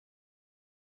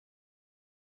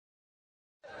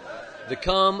The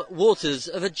calm waters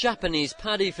of a Japanese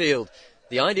paddy field.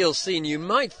 The ideal scene, you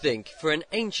might think, for an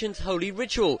ancient holy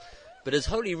ritual. But as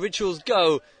holy rituals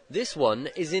go, this one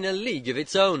is in a league of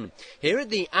its own. Here at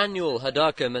the annual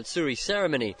Hadaka Matsuri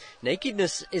ceremony,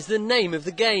 nakedness is the name of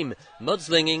the game,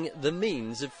 mud-slinging the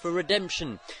means for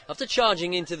redemption. After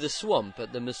charging into the swamp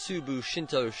at the Masubu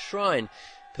Shinto shrine,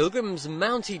 pilgrims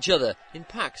mount each other in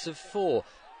packs of 4.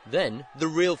 Then the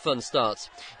real fun starts.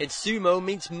 It's sumo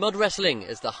meets mud wrestling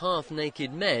as the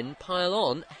half-naked men pile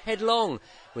on headlong,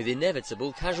 with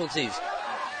inevitable casualties.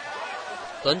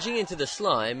 Plunging into the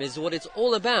slime is what it's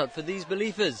all about for these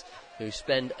believers, who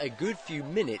spend a good few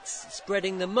minutes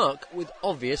spreading the muck with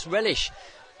obvious relish.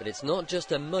 But it's not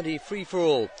just a muddy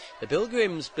free-for-all. The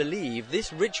pilgrims believe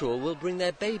this ritual will bring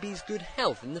their babies good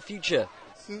health in the future.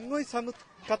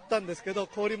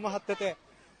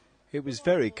 It was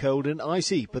very cold and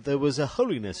icy, but there was a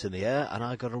holiness in the air and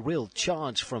I got a real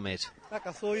charge from it.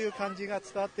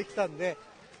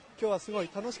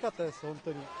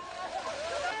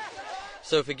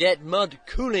 So forget mud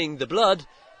cooling the blood.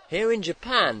 Here in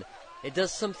Japan, it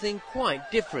does something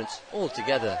quite different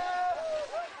altogether.